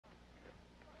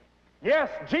Yes,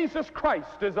 Jesus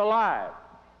Christ is alive.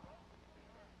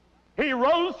 He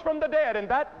rose from the dead, and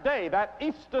that day, that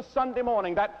Easter Sunday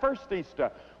morning, that first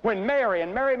Easter, when Mary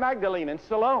and Mary Magdalene and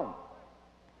Salome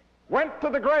went to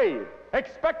the grave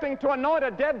expecting to anoint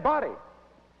a dead body,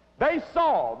 they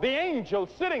saw the angel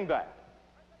sitting there.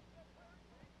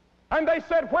 And they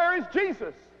said, "Where is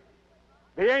Jesus?"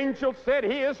 The angel said,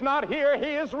 "He is not here,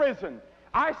 he is risen."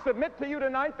 I submit to you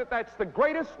tonight that that's the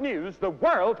greatest news the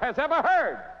world has ever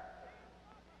heard.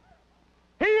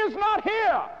 He is not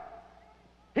here.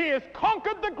 He has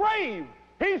conquered the grave.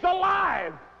 He's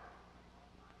alive.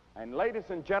 And ladies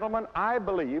and gentlemen, I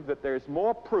believe that there's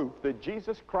more proof that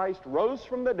Jesus Christ rose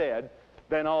from the dead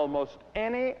than almost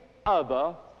any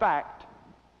other fact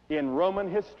in Roman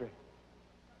history.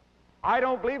 I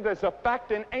don't believe there's a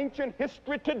fact in ancient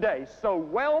history today so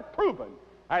well proven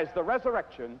as the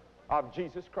resurrection of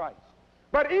Jesus Christ.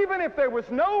 But even if there was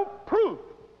no proof,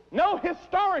 no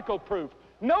historical proof,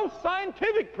 no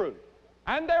scientific proof,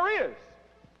 and there is,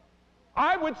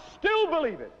 I would still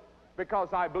believe it,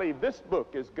 because I believe this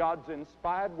book is God's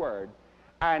inspired word,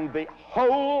 and the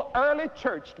whole early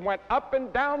church went up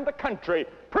and down the country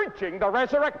preaching the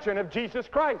resurrection of Jesus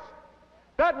Christ.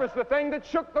 That was the thing that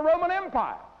shook the Roman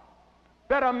Empire,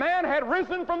 that a man had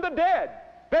risen from the dead,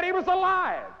 that he was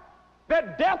alive,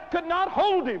 that death could not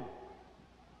hold him.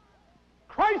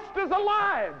 Christ is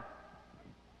alive.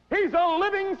 He's a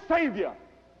living Savior.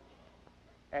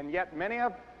 And yet many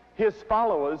of his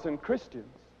followers and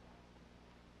Christians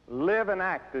live and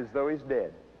act as though he's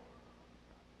dead.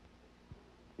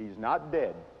 He's not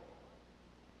dead.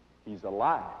 He's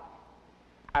alive.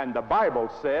 And the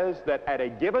Bible says that at a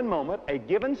given moment, a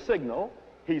given signal,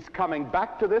 he's coming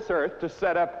back to this earth to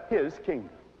set up his kingdom.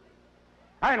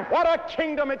 And what a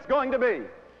kingdom it's going to be.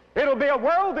 It'll be a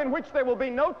world in which there will be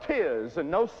no tears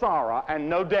and no sorrow and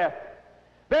no death.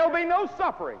 There'll be no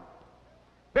suffering.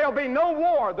 There'll be no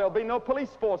war. There'll be no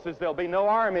police forces. There'll be no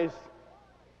armies.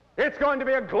 It's going to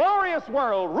be a glorious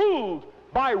world ruled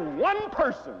by one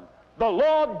person, the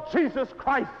Lord Jesus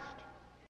Christ.